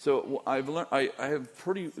 So I've learned.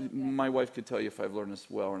 My wife could tell you if I've learned this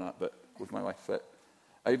well or not, but with my wife,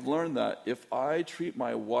 I've learned that if I treat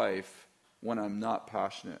my wife when I'm not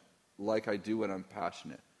passionate, like I do when I'm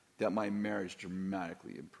passionate, that my marriage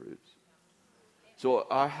dramatically improves. So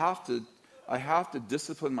I have to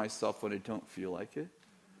discipline myself when I don't feel like it,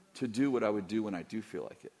 to do what I would do when I do feel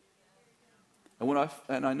like it.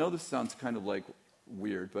 And I know this sounds kind of like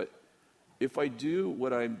weird, but if I do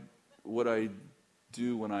what I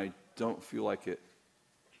do when I don't feel like it,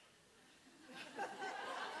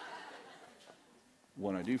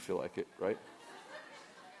 when I do feel like it, right?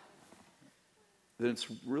 Then it's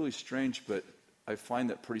really strange, but I find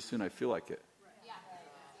that pretty soon I feel like it.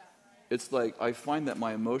 It's like I find that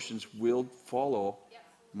my emotions will follow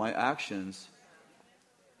my actions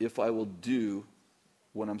if I will do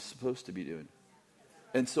what I'm supposed to be doing.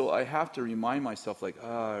 And so I have to remind myself, like,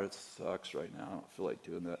 it sucks right now. I don't feel like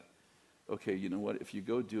doing that. Okay, you know what? If you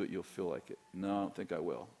go do it, you'll feel like it. No, I don't think I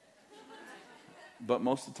will. But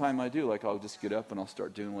most of the time I do. Like, I'll just get up and I'll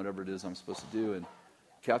start doing whatever it is I'm supposed to do. And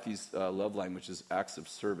Kathy's love language is acts of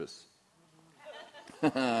service.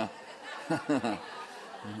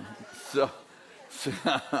 So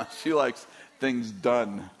she likes things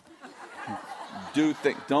done.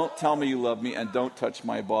 Don't tell me you love me and don't touch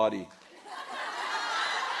my body.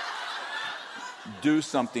 Do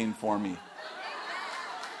something for me.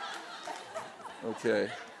 Okay.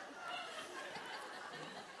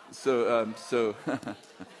 So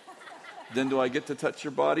then do I get to touch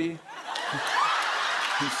your body?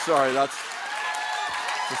 I'm sorry, that's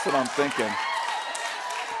what I'm thinking.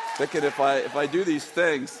 Thinking if I do these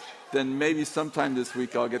things, then maybe sometime this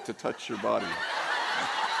week I'll get to touch your body.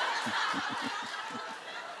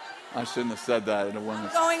 I shouldn't have said that in a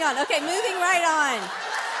woman's... Going on. Okay, moving right on.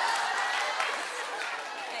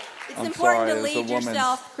 It's I'm important sorry, to lead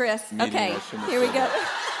yourself, Chris. Okay, here we go.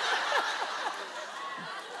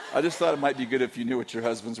 I just thought it might be good if you knew what your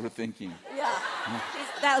husbands were thinking. Yeah,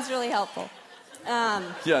 that was really helpful.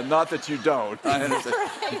 Yeah, not that you don't. I understand.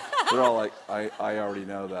 Right. They're all like, I already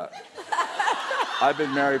know that. I've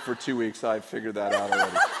been married for 2 weeks. I figured that out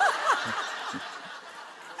already.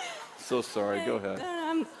 So sorry. Go ahead.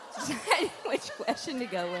 I'm deciding which question to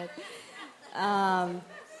go with.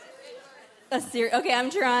 Okay, I'm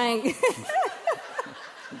trying.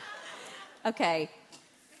 Okay.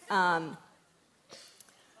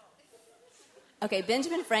 Okay,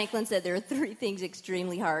 Benjamin Franklin said there are 3 things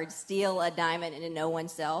extremely hard: steal, a diamond, and to know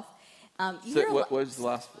oneself. What was the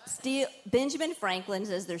last one? Benjamin Franklin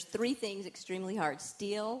says there's 3 things extremely hard: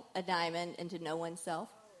 steal, a diamond, and to know oneself.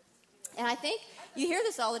 And I think you hear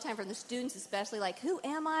this all the time from the students especially, like, who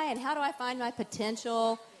am I and how do I find my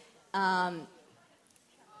potential?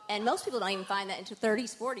 And most people don't even find that until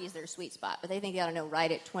 30s, 40s, their sweet spot, but they think they ought to know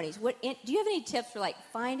right at 20s. Do you have any tips for, like,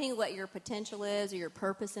 finding what your potential is or your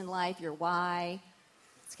purpose in life, your why?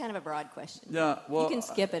 It's kind of a broad question. Yeah, well... You can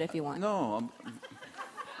skip it if you want. No,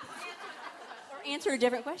 Or answer a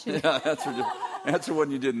different question. Yeah, answer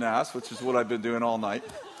one you didn't ask, which is what I've been doing all night.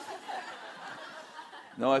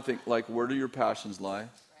 No, I think, like, where do your passions lie?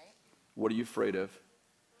 What are you afraid of?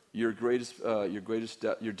 Your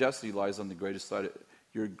destiny lies on the greatest side.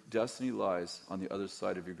 Your destiny lies on the other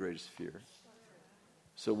side of your greatest fear.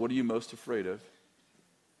 So what are you most afraid of?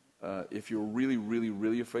 If you're really, really,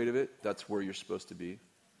 really afraid of it, that's where you're supposed to be.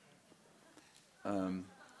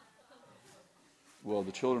 Well,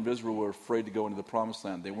 the children of Israel were afraid to go into the promised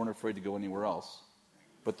land. They weren't afraid to go anywhere else.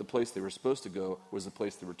 But the place they were supposed to go was the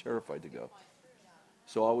place they were terrified to go.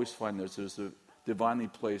 So I always find there's a divinely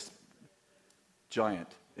placed giant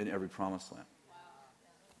in every promised land.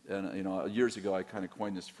 And, years ago, I kind of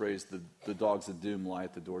coined this phrase, the dogs of doom lie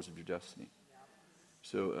at the doors of your destiny.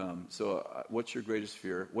 So what's your greatest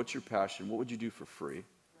fear? What's your passion? What would you do for free?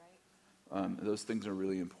 Those things are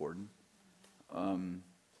really important.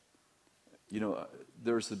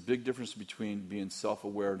 There's a big difference between being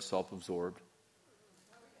self-aware and self-absorbed.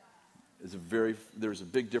 There's a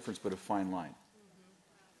big difference, but a fine line.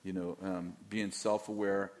 Being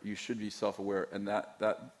self-aware, you should be self-aware, and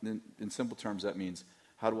that in simple terms, that means,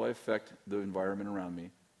 how do I affect the environment around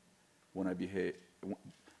me when I behave?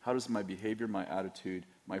 How does my behavior, my attitude,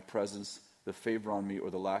 my presence, the favor on me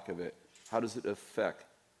or the lack of it, how does it affect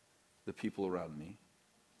the people around me?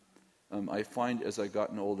 I find as I've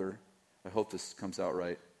gotten older, I hope this comes out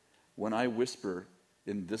right, when I whisper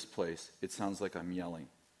in this place, it sounds like I'm yelling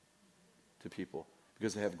to people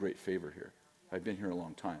because I have great favor here. I've been here a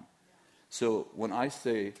long time. So when I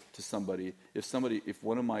say to somebody, if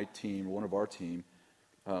one of my team, one of our team,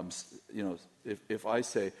 if I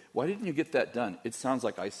say, why didn't you get that done? It sounds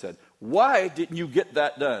like I said, why didn't you get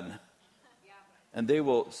that done? Yeah. And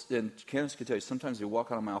Candace can tell you, sometimes they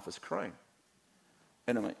walk out of my office crying.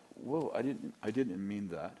 And I'm like, whoa, I didn't mean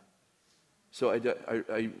that. So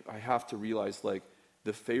I have to realize, like,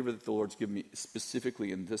 the favor that the Lord's given me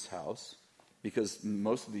specifically in this house, because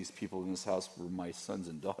most of these people in this house were my sons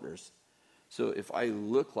and daughters. So if I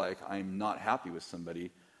look like I'm not happy with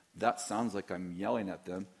somebody, that sounds like I'm yelling at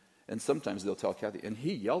them. And sometimes they'll tell Kathy, and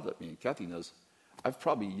he yelled at me, and Kathy knows, I've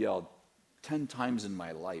probably yelled 10 times in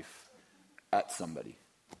my life at somebody.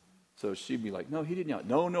 So she'd be like, no, he didn't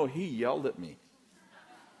yell. No, he yelled at me.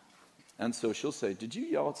 And so she'll say, did you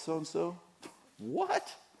yell at so-and-so?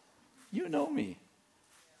 What? You know me.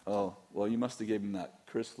 Oh, well, you must have gave him that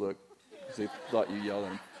Chris look because they thought you yelled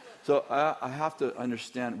at him. So I have to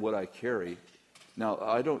understand what I carry. Now,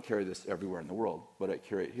 I don't carry this everywhere in the world, but I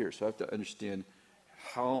carry it here. So I have to understand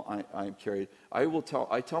how I'm carried. I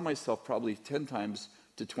tell myself probably 10 times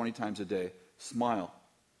to 20 times a day, smile.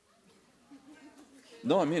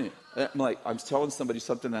 No, I mean it. I'm telling somebody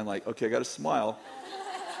something, and I'm like, okay, I got to smile.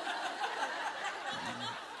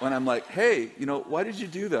 When I'm like, hey, why did you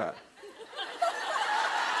do that?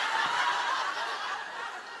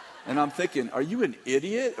 And I'm thinking, are you an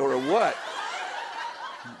idiot or what?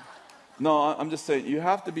 No, I'm just saying, you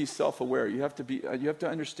have to be self-aware. You have to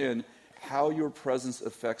understand how your presence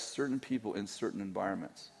affects certain people in certain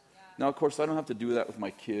environments. Now, of course, I don't have to do that with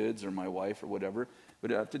my kids or my wife or whatever,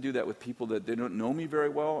 but I have to do that with people that they don't know me very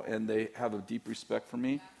well and they have a deep respect for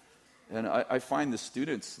me. And I find the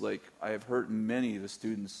students, like, I have hurt many of the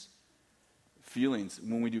students' feelings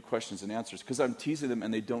when we do questions and answers, because I'm teasing them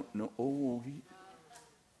and they don't know.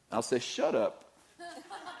 I'll say, shut up.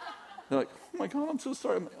 They're like, oh my God, I'm so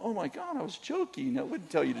sorry. I'm like, oh my God, I was joking. I wouldn't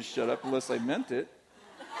tell you to shut up unless I meant it.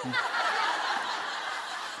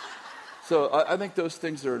 So I think those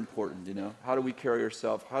things are important, How do we carry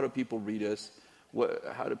ourselves? How do people read us?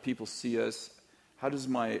 How do people see us? How does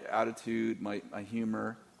my attitude, my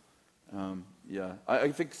humor?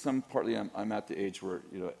 I think partly I'm at the age where,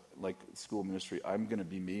 like school ministry, I'm going to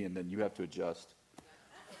be me, and then you have to adjust.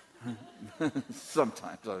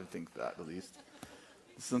 Sometimes I think that, at least.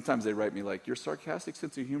 Sometimes they write me like, your sarcastic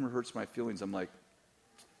sense of humor hurts my feelings. I'm like,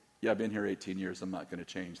 yeah, I've been here 18 years. I'm not going to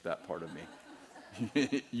change that part of me.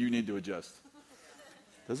 You need to adjust.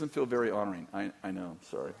 Doesn't feel very honoring. I know.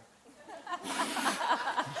 Sorry.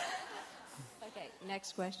 Okay,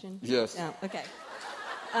 next question. Yes. Oh, okay.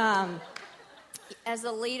 As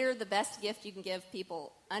a leader, the best gift you can give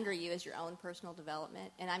people under you is your own personal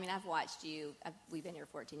development. And I've watched you. We've been here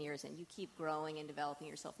 14 years, and you keep growing and developing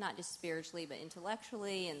yourself, not just spiritually, but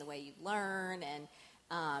intellectually and the way you learn. And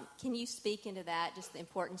can you speak into that, just the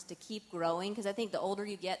importance to keep growing? Because I think the older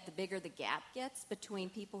you get, the bigger the gap gets between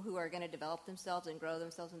people who are going to develop themselves and grow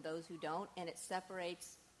themselves and those who don't, and it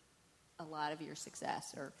separates a lot of your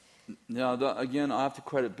success. Now, again, I have to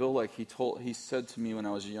credit Bill. Like he said to me when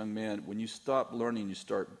I was a young man, when you stop learning, you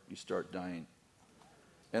start dying.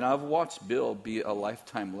 And I've watched Bill be a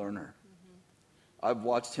lifetime learner. Mm-hmm. I've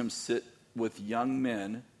watched him sit with young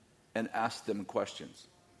men and ask them questions.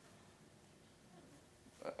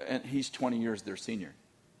 And he's 20 years their senior,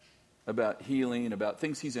 about healing, about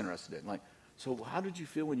things he's interested in. Like, so how did you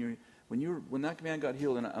feel when that man got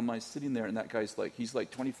healed? And am I sitting there, and that guy's like, he's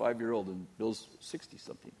like 25-year-old, and Bill's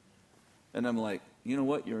 60-something. And I'm like, you know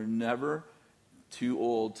what? You're never too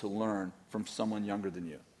old to learn from someone younger than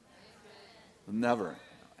you. Never.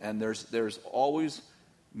 And there's always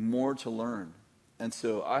more to learn. And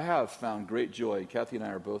so I have found great joy. Kathy and I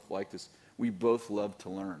are both like this. We both love to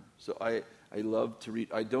learn. So I love to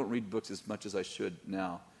read. I don't read books as much as I should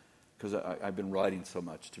now because I've been writing so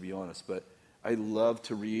much, to be honest. But I love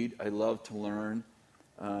to read. I love to learn.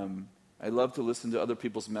 I love to listen to other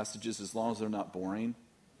people's messages as long as they're not boring.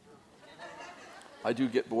 I do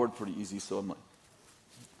get bored pretty easy, so I'm like,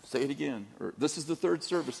 say it again. Or this is the third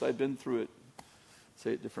service. I've been through it.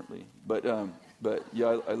 Say it differently. But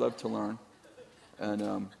yeah, I love to learn. And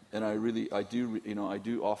I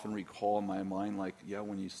do often recall in my mind, like, yeah,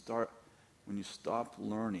 when you stop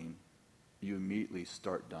learning, you immediately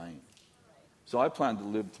start dying. So I plan to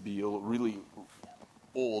live to be really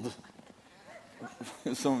old.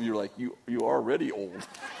 Some of you are like, you are already old.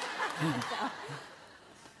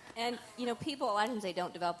 And, people, a lot of times they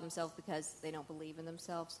don't develop themselves because they don't believe in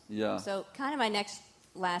themselves. Yeah. So kind of my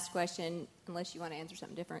last question, unless you want to answer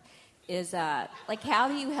something different, is how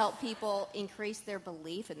do you help people increase their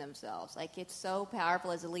belief in themselves? Like, it's so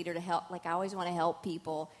powerful as a leader to help. Like, I always want to help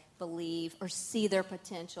people believe or see their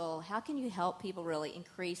potential. How can you help people really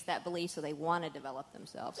increase that belief so they want to develop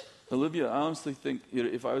themselves? Olivia, I honestly think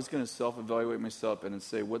if I was going to self-evaluate myself and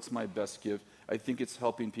say, what's my best gift, I think it's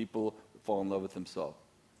helping people fall in love with themselves.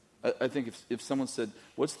 I think if someone said,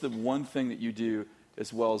 what's the one thing that you do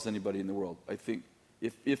as well as anybody in the world? I think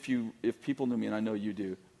if people knew me, and I know you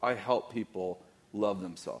do, I help people love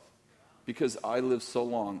themselves. Because I lived so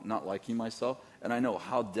long not liking myself, and I know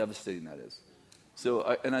how devastating that is.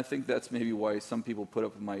 So, I think that's maybe why some people put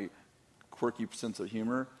up with my quirky sense of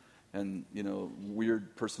humor and,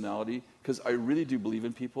 weird personality, because I really do believe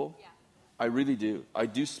in people. Yeah. I really do. I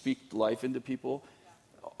do speak life into people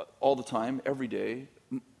all the time, every day,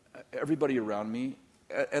 everybody around me,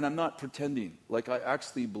 and I'm not pretending. Like, I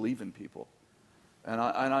actually believe in people. And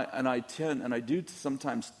I do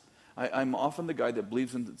sometimes. I'm often the guy that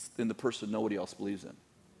believes in the person nobody else believes in.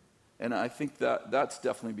 And I think that's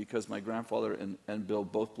definitely because my grandfather and Bill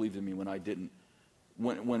both believed in me when I didn't,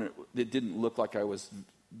 when it didn't look like I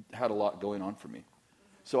had a lot going on for me.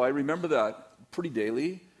 So I remember that pretty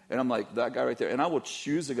daily, and I'm like, that guy right there. And I will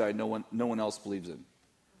choose a guy no one else believes in.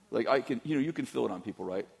 Like, I can, you can feel it on people,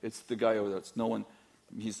 right? It's the guy over there. It's no one.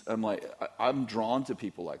 I'm drawn to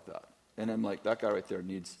people like that. And I'm like, that guy right there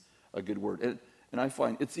needs a good word. And I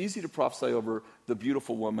find it's easy to prophesy over the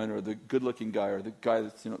beautiful woman or the good-looking guy or the guy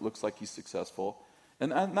that looks like he's successful.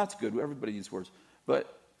 And that's good. Everybody needs words.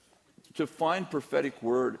 But to find prophetic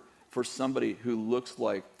word for somebody who looks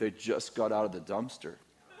like they just got out of the dumpster,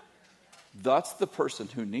 that's the person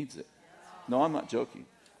who needs it. No, I'm not joking.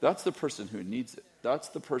 That's the person who needs it. That's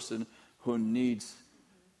the person who needs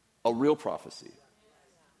a real prophecy,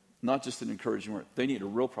 not just an encouraging word. They need a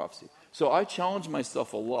real prophecy. So I challenge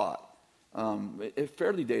myself a lot.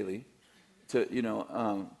 Fairly daily,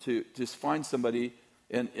 to just find somebody,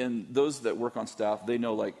 and those that work on staff, they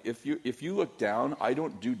know, like, if you look down, I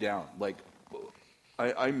don't do down. Like,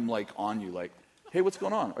 I'm like on you, like, hey, what's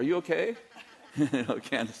going on? Are you okay?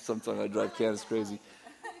 Candace, sometimes I drive Candace crazy.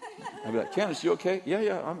 I'll be like, Candace, you okay?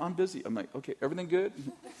 Yeah, I'm busy. I'm like, okay, everything good?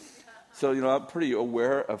 So, I'm pretty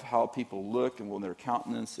aware of how people look and when their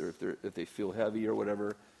countenance, or if they feel heavy or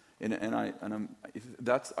whatever. I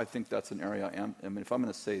think that's an area I mean, if I'm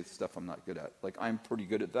going to say stuff I'm not good at, like, I'm pretty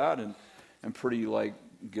good at that, and I'm pretty, like,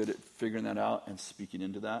 good at figuring that out and speaking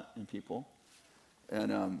into that in people.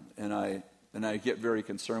 And I get very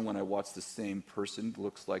concerned when I watch the same person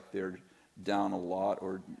looks like they're down a lot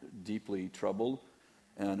or deeply troubled,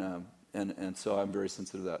 and so I'm very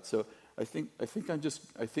sensitive to that. So I think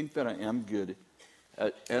that I am good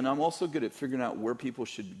at, and I'm also good at figuring out where people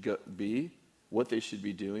should be, what they should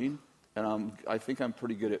be doing, and I think I'm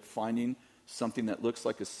pretty good at finding something that looks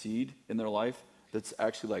like a seed in their life that's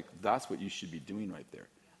actually like, that's what you should be doing right there.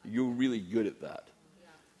 You're really good at that.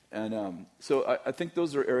 Yeah. And so I think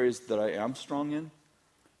those are areas that I am strong in,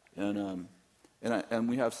 and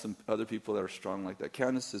we have some other people that are strong like that.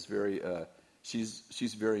 Candace is very,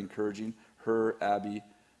 she's very encouraging. Her, Abby,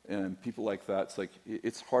 and people like that. It's like,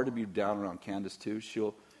 it's hard to be down around Candace too.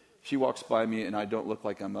 She walks by me and I don't look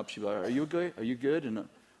like I'm up. She'll be like, are you good? Are you good? And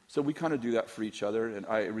so we kind of do that for each other, and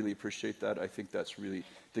I really appreciate that. I think that's really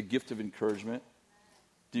the gift of encouragement.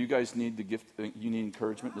 Do you guys need the gift? You need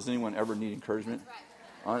encouragement? Does anyone ever need encouragement?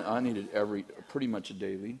 I need it pretty much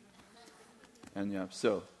daily. And yeah,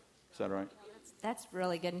 so is that all right? That's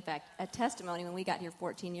really good. In fact, a testimony, when we got here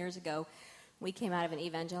 14 years ago, we came out of an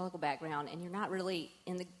evangelical background, and you're not really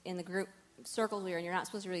in the group circles we were in, you're not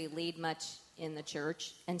supposed to really lead much in the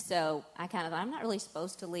church. And so I kind of thought, I'm not really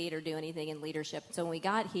supposed to lead or do anything in leadership. So when we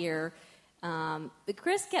got here, but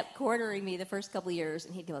Chris kept cornering me the first couple of years,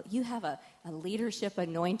 and he'd go, you have a leadership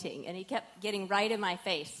anointing. And he kept getting right in my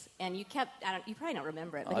face. And you probably don't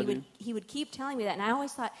remember it, but he would keep telling me that. And I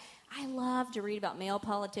always thought, I love to read about male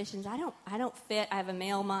politicians. I don't fit. I have a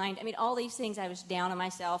male mind. I mean, all these things, I was down on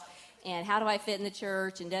myself. And how do I fit in the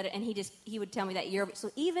church? And he would tell me that year. So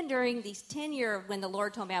even during these 10 years when the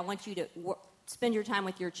Lord told me, I want you to spend your time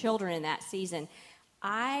with your children in that season,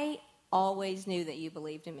 I always knew that you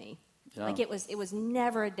believed in me. Yeah. Like, it was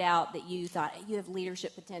never a doubt that you thought you have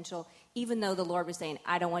leadership potential, even though the Lord was saying,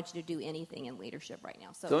 I don't want you to do anything in leadership right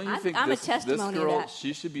now. So don't you think I'm a testimony this girl, of that.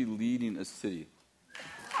 She should be leading a city.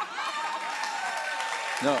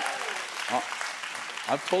 No,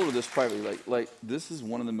 I've told her this privately. Like this is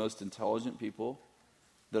one of the most intelligent people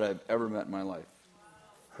that I've ever met in my life.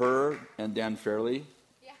 Her and Dan Fairley,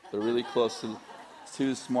 they're really close to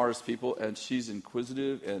the smartest people, and she's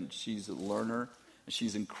inquisitive, and she's a learner, and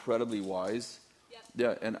she's incredibly wise.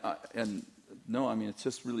 Yep. Yeah, and no, I mean, it's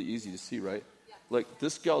just really easy to see, right? Yep. Like,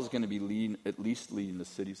 this gal's going to be at least leading the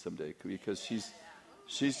city someday, because she's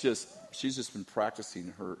just been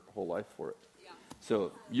practicing her whole life for it. Yeah.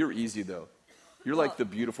 So you're easy though. You're like the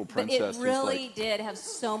beautiful princess. But it really did have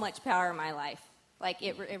so much power in my life. Like,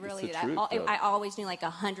 it really did. I always knew, like,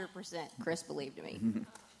 100% Chris believed in me.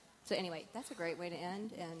 So anyway, that's a great way to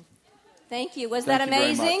end. And thank you. Was that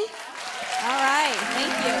amazing? All right.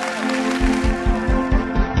 Thank you.